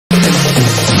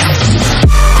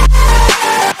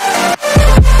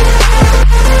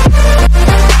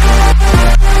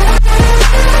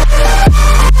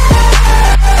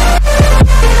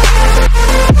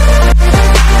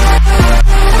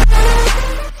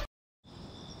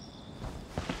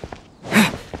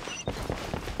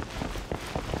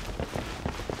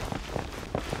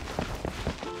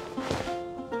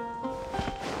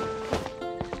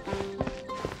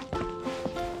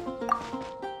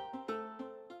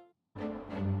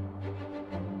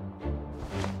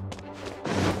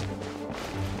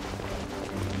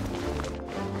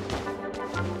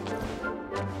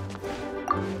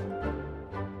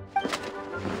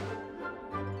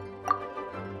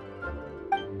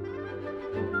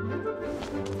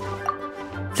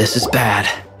This is bad.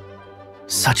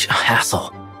 Such a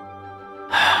hassle.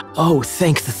 Oh,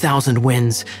 thank the thousand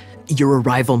winds. Your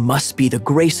arrival must be the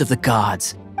grace of the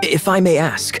gods. If I may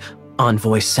ask,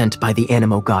 envoy sent by the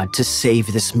Animo god to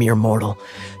save this mere mortal,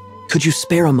 could you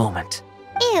spare a moment?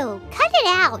 Ew, cut it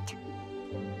out.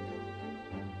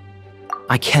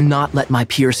 I cannot let my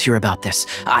peers hear about this.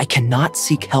 I cannot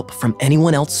seek help from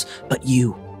anyone else but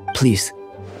you. Please,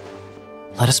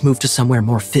 let us move to somewhere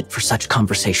more fit for such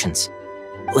conversations.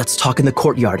 Let's talk in the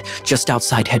courtyard, just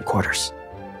outside headquarters.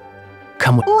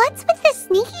 Come with— What's with the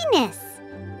sneakiness?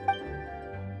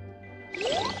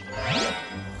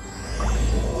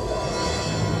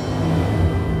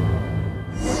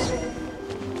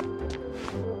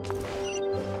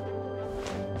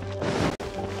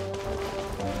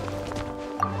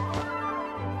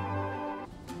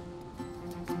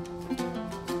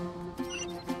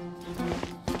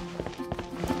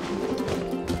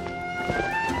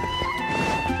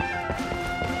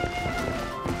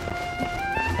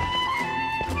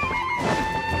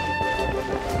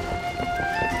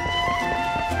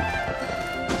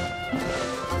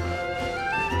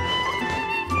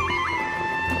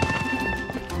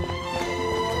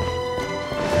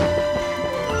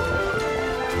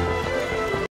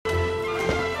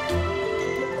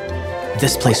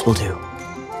 This place will do.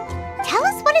 Tell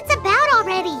us what it's about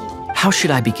already. How should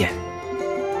I begin?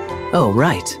 Oh,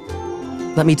 right.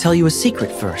 Let me tell you a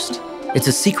secret first. It's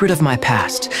a secret of my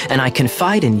past, and I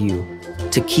confide in you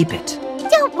to keep it.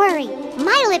 Don't worry,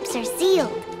 my lips are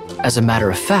sealed. As a matter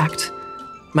of fact,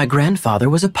 my grandfather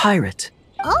was a pirate.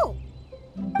 Oh.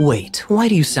 Wait, why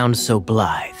do you sound so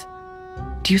blithe?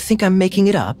 Do you think I'm making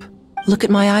it up? Look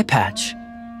at my eye patch.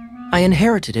 I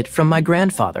inherited it from my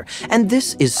grandfather, and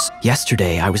this is—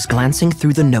 Yesterday, I was glancing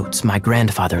through the notes my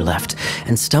grandfather left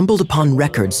and stumbled upon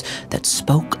records that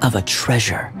spoke of a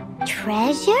treasure.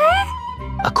 Treasure?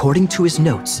 According to his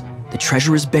notes, the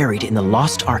treasure is buried in the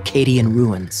lost Arcadian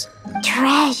ruins.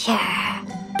 Treasure.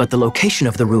 But the location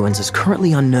of the ruins is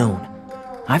currently unknown.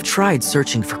 I've tried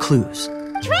searching for clues.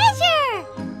 Treasure!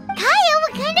 Kyle,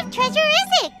 what kind of treasure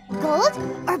is it? Gold?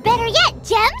 Or better yet,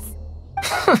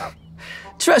 gems?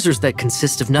 Treasures that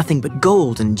consist of nothing but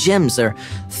gold and gems are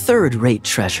third-rate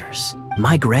treasures.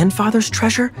 My grandfather's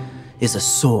treasure is a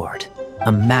sword,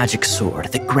 a magic sword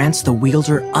that grants the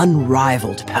wielder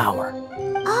unrivaled power.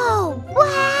 Oh,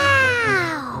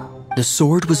 wow! The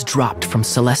sword was dropped from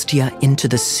Celestia into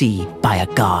the sea by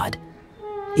a god.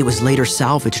 It was later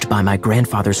salvaged by my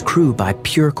grandfather's crew by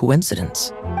pure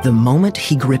coincidence. The moment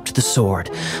he gripped the sword,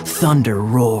 thunder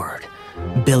roared.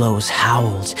 Billows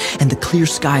howled, and the clear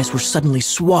skies were suddenly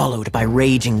swallowed by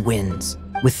raging winds.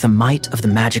 With the might of the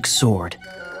magic sword,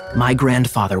 my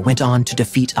grandfather went on to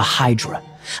defeat a hydra,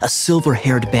 a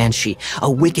silver-haired banshee, a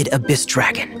wicked abyss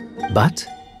dragon. But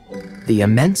the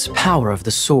immense power of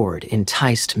the sword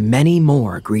enticed many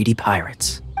more greedy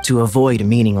pirates. To avoid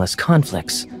meaningless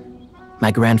conflicts,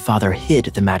 my grandfather hid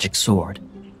the magic sword.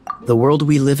 The world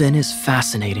we live in is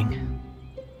fascinating,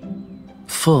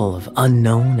 full of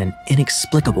unknown and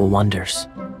inexplicable wonders.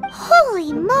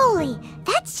 Holy moly,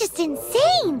 that's just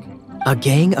insane! A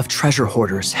gang of treasure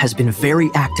hoarders has been very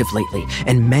active lately,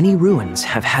 and many ruins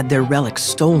have had their relics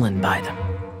stolen by them.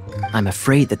 I'm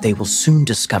afraid that they will soon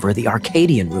discover the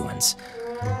Arcadian ruins,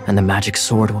 and the magic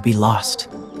sword will be lost.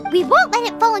 We won't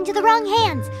let it fall into the wrong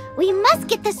hands. We must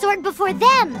get the sword before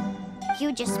them.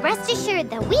 You just rest assured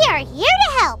that we are here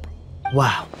to help.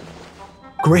 Wow.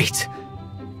 Great.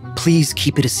 Please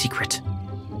keep it a secret.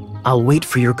 I'll wait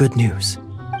for your good news.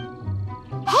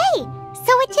 Hey,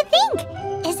 so what you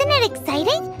think? Isn't it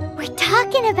exciting? We're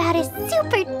talking about a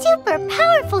super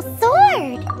powerful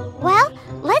sword. Well,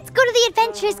 let's go to the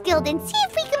Adventurers Guild and see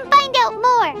if we can find out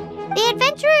more. The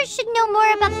adventurers should know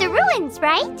more about the ruins,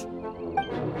 right?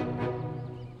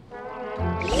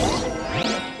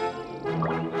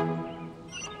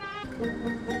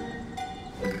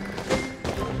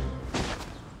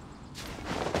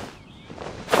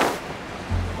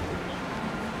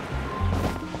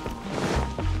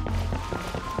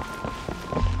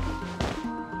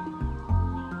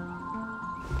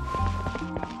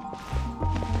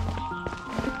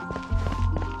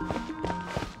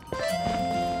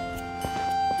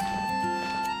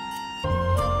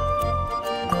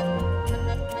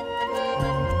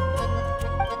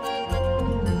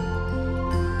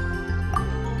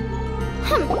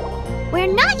 We're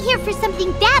not here for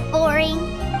something that boring.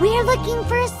 We're looking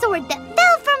for a sword that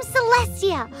fell from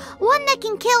Celestia. One that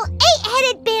can kill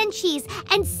 8-headed banshees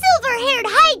and silver-haired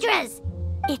hydras.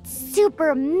 It's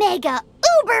super mega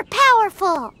uber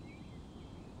powerful.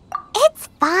 It's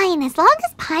fine, as long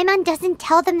as Paimon doesn't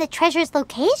tell them the treasure's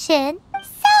location.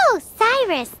 So,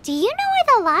 Cyrus, do you know where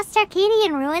the lost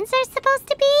Arcadian ruins are supposed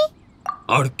to be?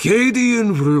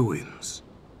 Arcadian ruins?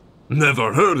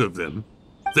 Never heard of them.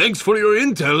 Thanks for your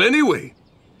intel anyway.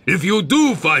 If you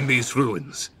do find these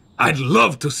ruins, I'd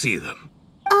love to see them.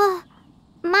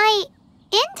 My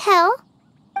intel?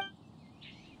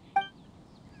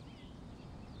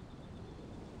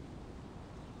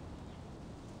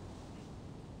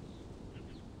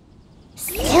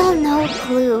 Still no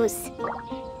clues.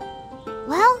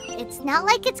 Well, it's not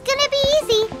like it's gonna be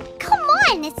easy. Come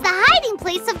on, it's the hiding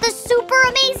place of the super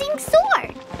amazing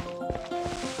sword.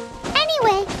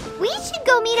 Anyway, we should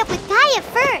go meet up with Gaia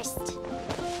first.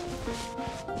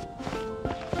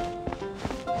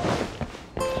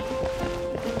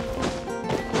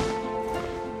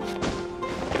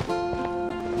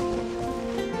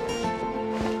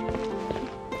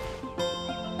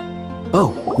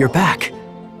 Oh, you're back.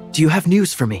 Do you have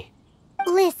news for me?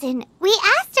 Listen, we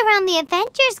asked around the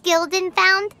Adventures Guild and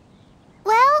found,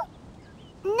 well,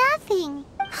 nothing.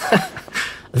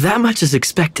 That much is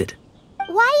expected.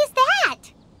 Why is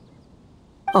that?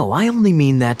 Oh, I only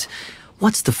mean that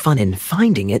what's the fun in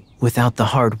finding it without the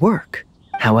hard work?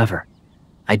 However,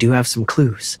 I do have some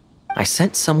clues. I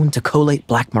sent someone to collate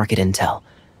black market intel.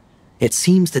 It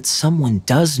seems that someone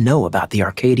does know about the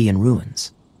Arcadian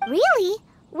ruins. Really?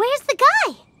 Where's the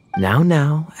guy?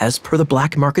 Now, as per the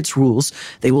black market's rules,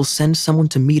 they will send someone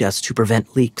to meet us to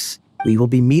prevent leaks. We will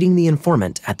be meeting the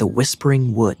informant at the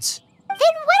Whispering Woods. Then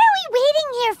what are we waiting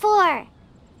here for?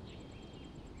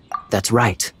 That's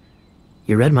right.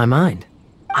 You read my mind.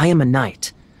 I am a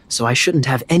knight, so I shouldn't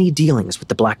have any dealings with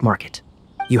the black market.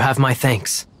 You have my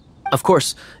thanks. Of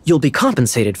course, you'll be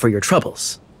compensated for your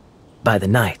troubles. By the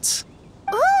knights.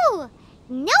 Ooh,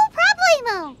 no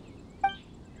problemo.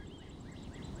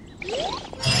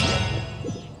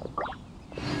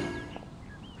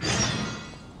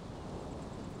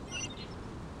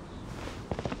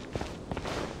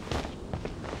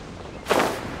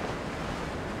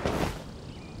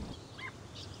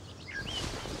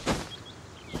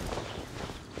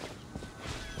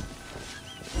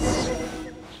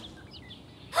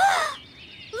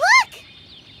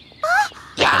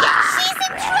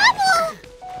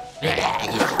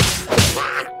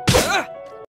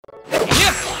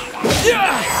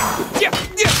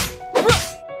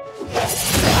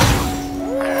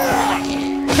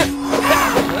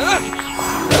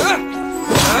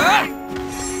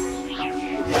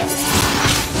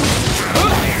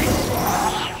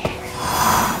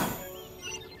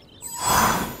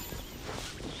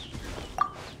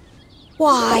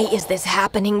 Why is this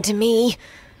happening to me?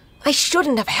 I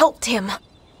shouldn't have helped him.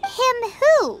 Him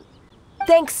who?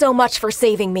 Thanks so much for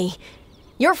saving me.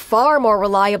 You're far more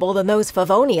reliable than those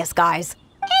Favonius guys.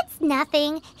 It's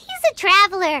nothing. He's a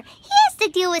traveler. He has to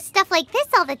deal with stuff like this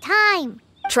all the time.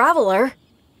 Traveler?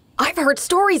 I've heard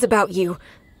stories about you.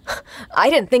 I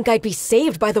didn't think I'd be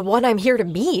saved by the one I'm here to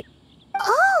meet.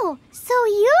 Oh, so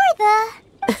you're the...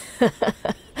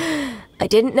 I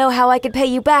didn't know how I could pay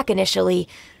you back initially,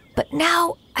 but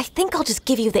now I think I'll just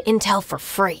give you the intel for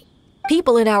free.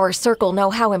 People in our circle know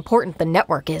how important the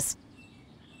network is.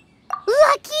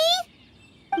 Lucky?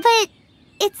 But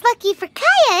it's lucky for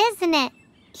Kaya, isn't it?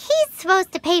 He's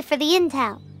supposed to pay for the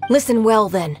intel. Listen well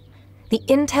then. The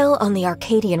intel on the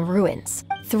Arcadian ruins.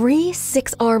 3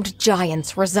 6-armed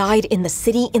giants reside in the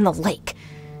city in the lake.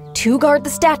 2 guard the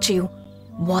statue.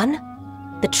 1,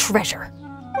 the treasure.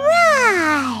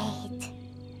 Right.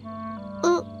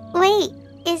 Wait,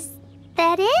 is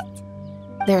that it?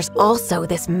 There's also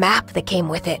this map that came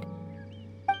with it.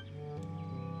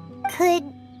 Could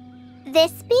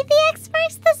this be the X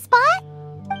marks the spot?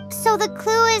 So the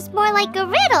clue is more like a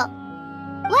riddle.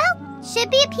 Well, should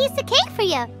be a piece of cake for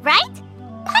you, right?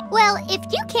 Well, if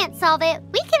you can't solve it,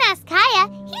 we can ask Kaya.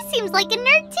 He seems like a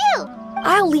nerd too.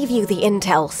 I'll leave you the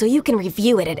intel so you can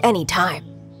review it at any time.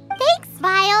 Thanks,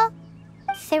 Vile.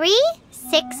 3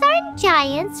 6-armed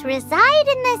giants reside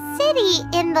in the city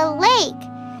in the lake.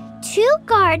 2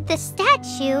 guard the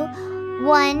statue,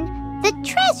 1 the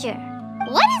treasure.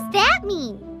 What does that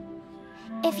mean?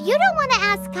 If you don't want to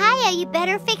ask Kaya, you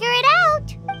better figure it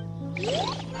out.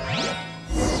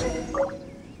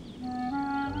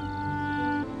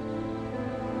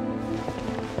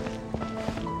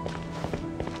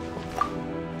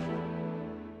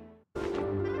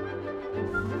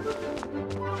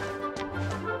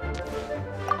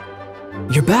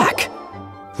 You're back.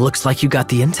 Looks like you got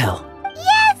the intel.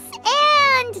 Yes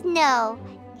and no.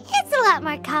 It's a lot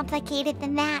more complicated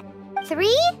than that.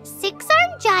 3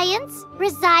 6-armed giants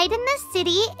reside in the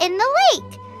city in the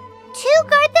lake. 2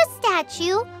 guard the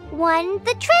statue, one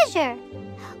the treasure.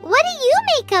 What do you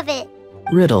make of it?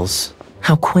 Riddles.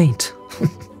 How quaint.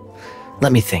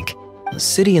 Let me think. The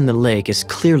city in the lake is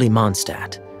clearly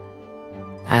Mondstadt.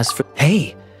 As for...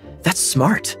 Hey, that's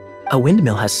smart. A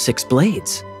windmill has 6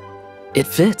 blades. It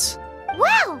fits.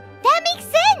 Wow, that makes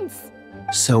sense!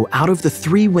 So out of the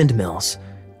 3 windmills,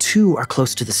 2 are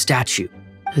close to the statue.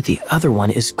 The other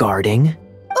one is guarding...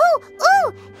 Ooh!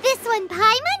 This one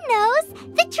Paimon knows!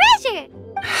 The treasure!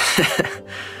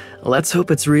 Let's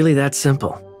hope it's really that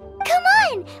simple. Come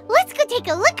on! Let's go take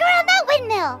a look around that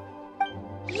windmill!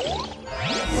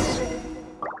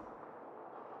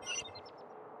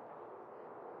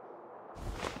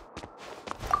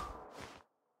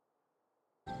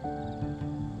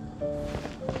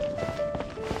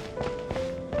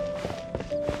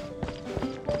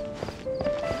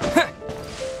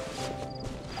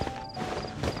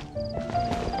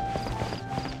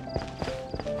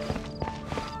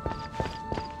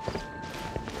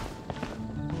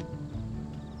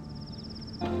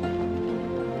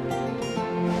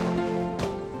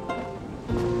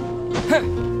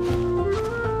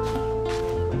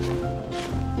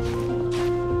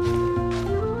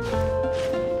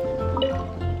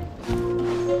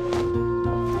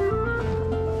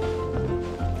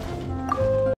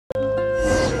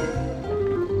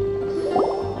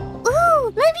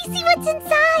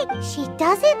 She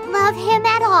doesn't love him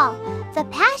at all. The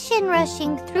passion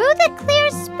rushing through the clear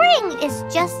spring is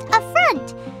just a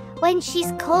front. When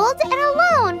she's cold and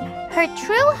alone, her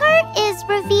true heart is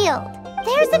revealed.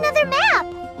 There's another map.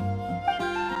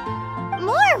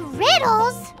 More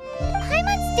riddles?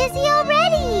 Paimon's dizzy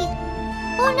already.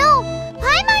 Oh no,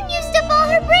 Paimon used up all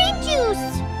her brain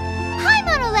juice.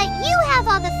 Paimon will let you have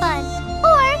all the fun.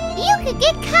 Or you could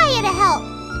get Kaya to help.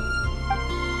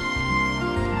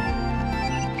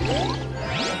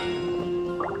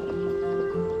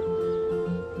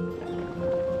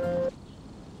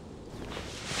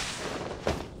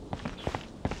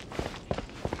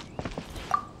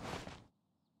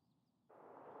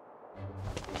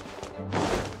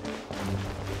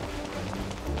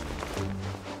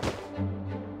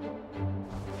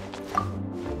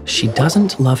 She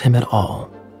doesn't love him at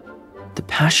all. The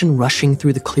passion rushing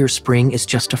through the clear spring is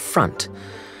just a front.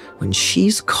 When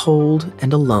she's cold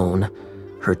and alone,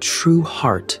 her true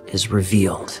heart is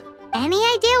revealed. Any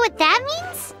idea what that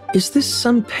means? Is this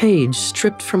some page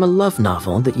stripped from a love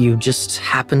novel that you just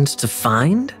happened to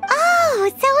find?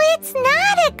 Oh, so it's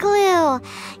not a clue.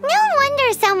 No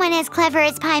wonder someone as clever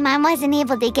as Paimon wasn't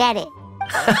able to get it.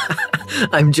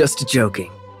 I'm just joking.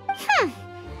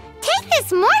 Take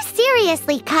this more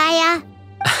seriously, Kaya.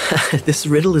 This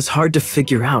riddle is hard to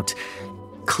figure out.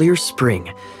 Clear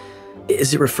spring.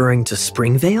 Is it referring to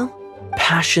Springvale?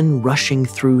 Passion rushing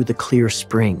through the clear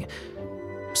spring.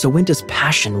 So when does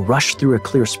passion rush through a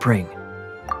clear spring?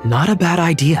 Not a bad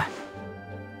idea.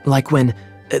 Like when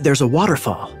there's a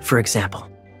waterfall, for example.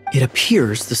 It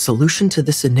appears the solution to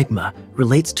this enigma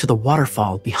relates to the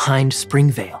waterfall behind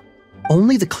Springvale.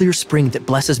 Only the clear spring that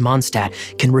blesses Mondstadt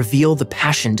can reveal the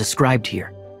passion described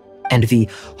here. And the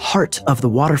heart of the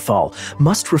waterfall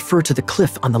must refer to the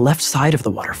cliff on the left side of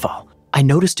the waterfall. I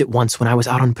noticed it once when I was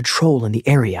out on patrol in the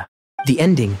area. The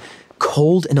ending,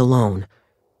 cold and alone,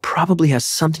 probably has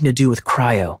something to do with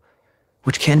cryo,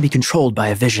 which can be controlled by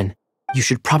a vision. You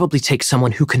should probably take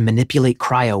someone who can manipulate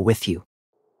cryo with you.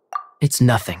 It's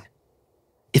nothing.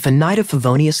 If a knight of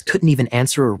Favonius couldn't even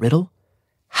answer a riddle,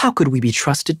 how could we be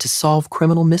trusted to solve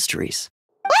criminal mysteries?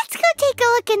 Let's go take a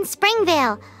look in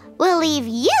Springvale. We'll leave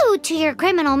you to your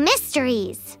criminal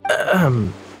mysteries.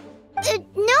 No,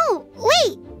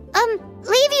 wait.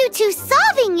 Leave you to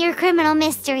solving your criminal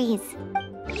mysteries.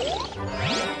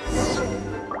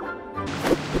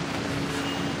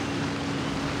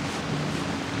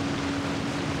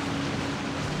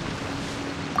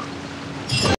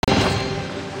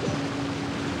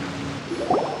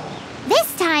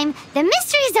 This time, the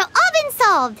mysteries have all been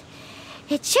solved.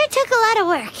 It sure took a lot of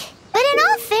work. But in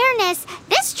all fairness,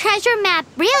 this treasure map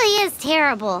really is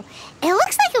terrible. It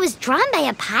looks like it was drawn by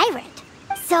a pirate.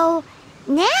 So,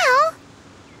 now...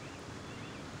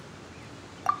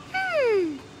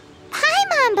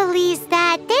 Paimon believes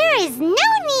that there is no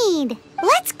need.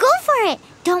 Let's go for it.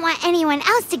 Don't want anyone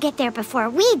else to get there before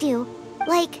we do.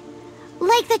 Like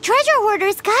the treasure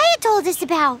hoarders Kaya told us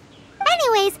about.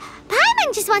 Anyways,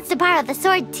 Paimon just wants to borrow the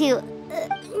sword to...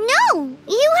 no,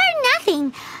 you heard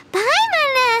nothing.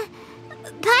 Paimon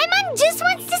just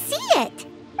wants to see it.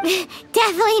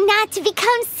 Definitely not to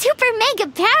become super mega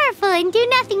powerful and do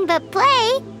nothing but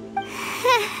play.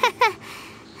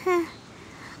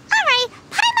 Alright,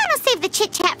 Paimon will save the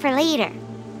chit-chat for later.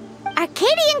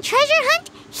 Arcadian treasure hunt,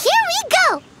 here we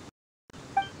go!